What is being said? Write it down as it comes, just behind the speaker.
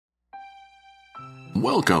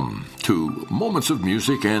Welcome to Moments of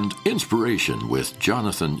Music and Inspiration with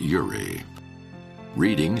Jonathan Urie.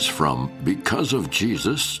 Readings from Because of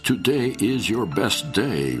Jesus, Today is Your Best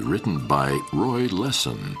Day, written by Roy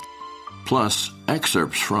Lessin. Plus,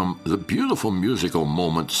 excerpts from the Beautiful Musical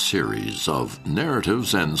Moments series of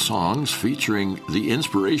narratives and songs featuring the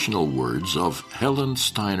inspirational words of Helen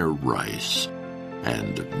Steiner Rice,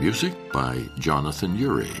 and music by Jonathan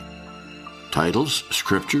Urie. Titles,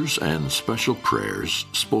 scriptures, and special prayers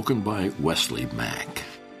spoken by Wesley Mack.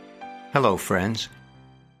 Hello, friends.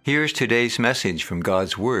 Here's today's message from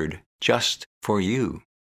God's Word, just for you.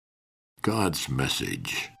 God's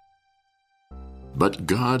message. But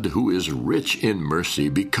God, who is rich in mercy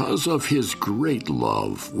because of His great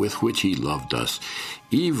love with which He loved us,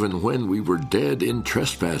 even when we were dead in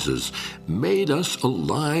trespasses, made us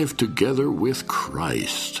alive together with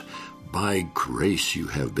Christ. By grace you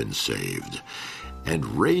have been saved, and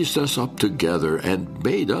raised us up together, and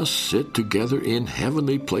made us sit together in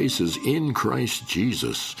heavenly places in Christ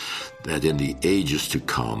Jesus, that in the ages to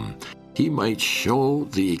come He might show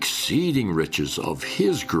the exceeding riches of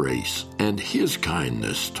His grace and His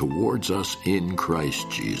kindness towards us in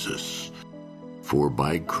Christ Jesus. For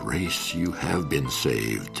by grace you have been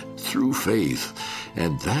saved, through faith,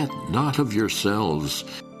 and that not of yourselves.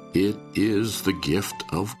 It is the gift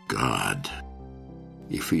of God.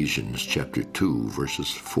 Ephesians chapter 2,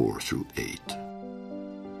 verses 4 through 8.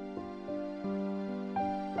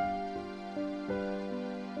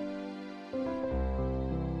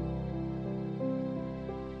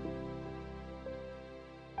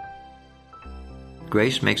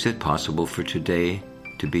 Grace makes it possible for today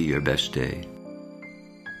to be your best day.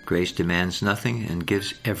 Grace demands nothing and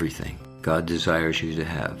gives everything God desires you to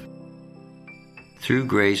have. Through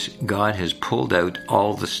grace, God has pulled out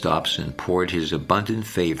all the stops and poured His abundant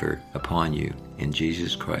favor upon you in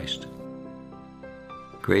Jesus Christ.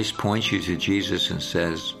 Grace points you to Jesus and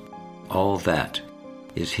says, all that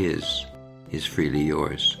is His is freely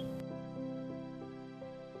yours.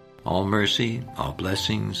 All mercy, all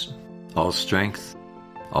blessings, all strength,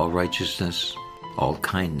 all righteousness, all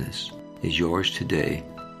kindness is yours today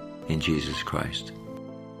in Jesus Christ.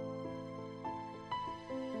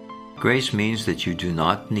 Grace means that you do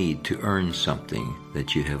not need to earn something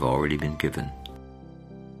that you have already been given.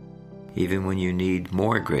 Even when you need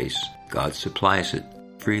more grace, God supplies it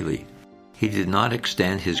freely. He did not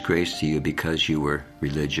extend His grace to you because you were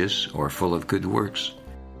religious or full of good works.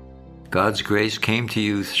 God's grace came to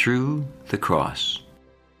you through the cross.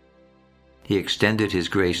 He extended His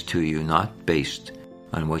grace to you not based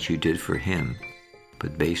on what you did for Him,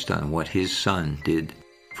 but based on what His Son did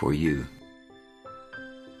for you.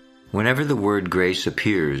 Whenever the word grace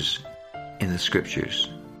appears in the Scriptures,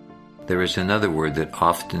 there is another word that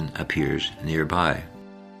often appears nearby.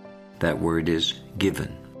 That word is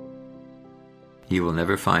given. You will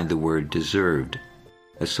never find the word deserved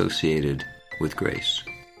associated with grace.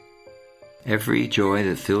 Every joy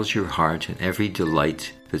that fills your heart and every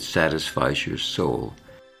delight that satisfies your soul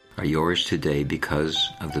are yours today because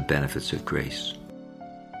of the benefits of grace.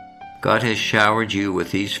 God has showered you with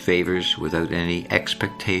these favors without any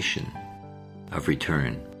expectation of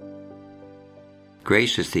return.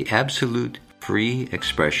 Grace is the absolute free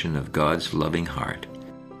expression of God's loving heart.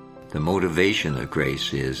 The motivation of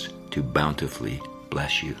grace is to bountifully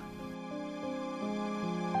bless you.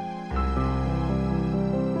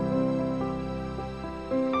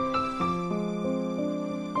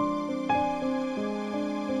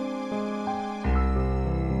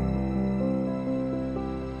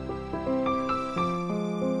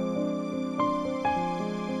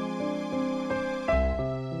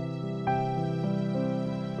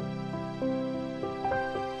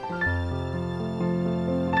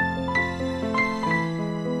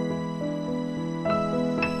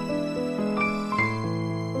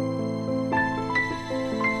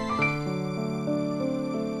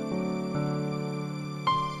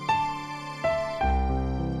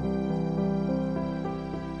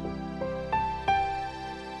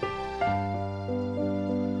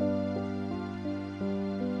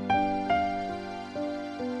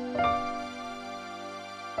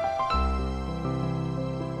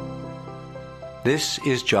 This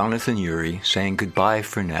is Jonathan Urie saying goodbye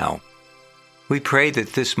for now. We pray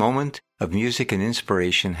that this moment of music and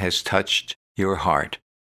inspiration has touched your heart.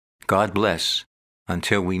 God bless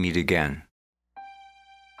until we meet again.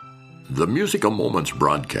 The Musical Moments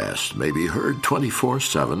broadcast may be heard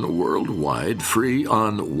 24/7 worldwide, free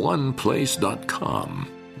on oneplace.com.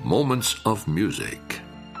 Moments of Music.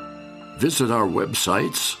 Visit our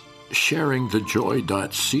websites,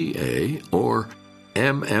 sharingthejoy.ca or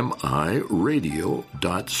mmiradio.ca.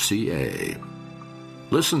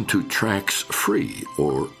 Listen to tracks free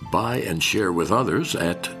or buy and share with others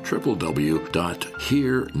at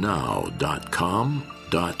www.hearnow.com.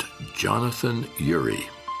 Uri.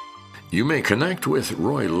 You may connect with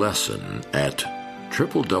Roy Lessin at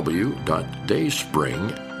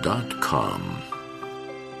www.dayspring.com.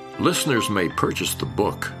 Listeners may purchase the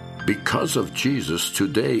book Because of Jesus,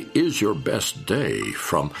 Today is Your Best Day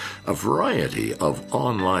from a variety of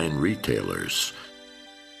online retailers,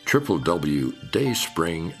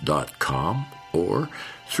 www.dayspring.com, or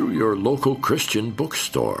through your local Christian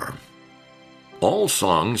bookstore. All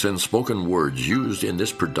songs and spoken words used in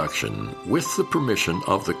this production with the permission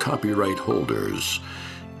of the copyright holders,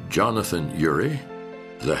 Jonathan Uri,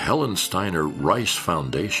 the Helen Steiner Rice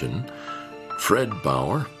Foundation, Fred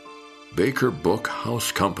Bauer, Baker Book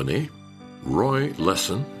House Company, Roy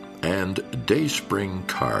Lessin, and Dayspring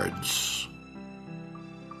Cards.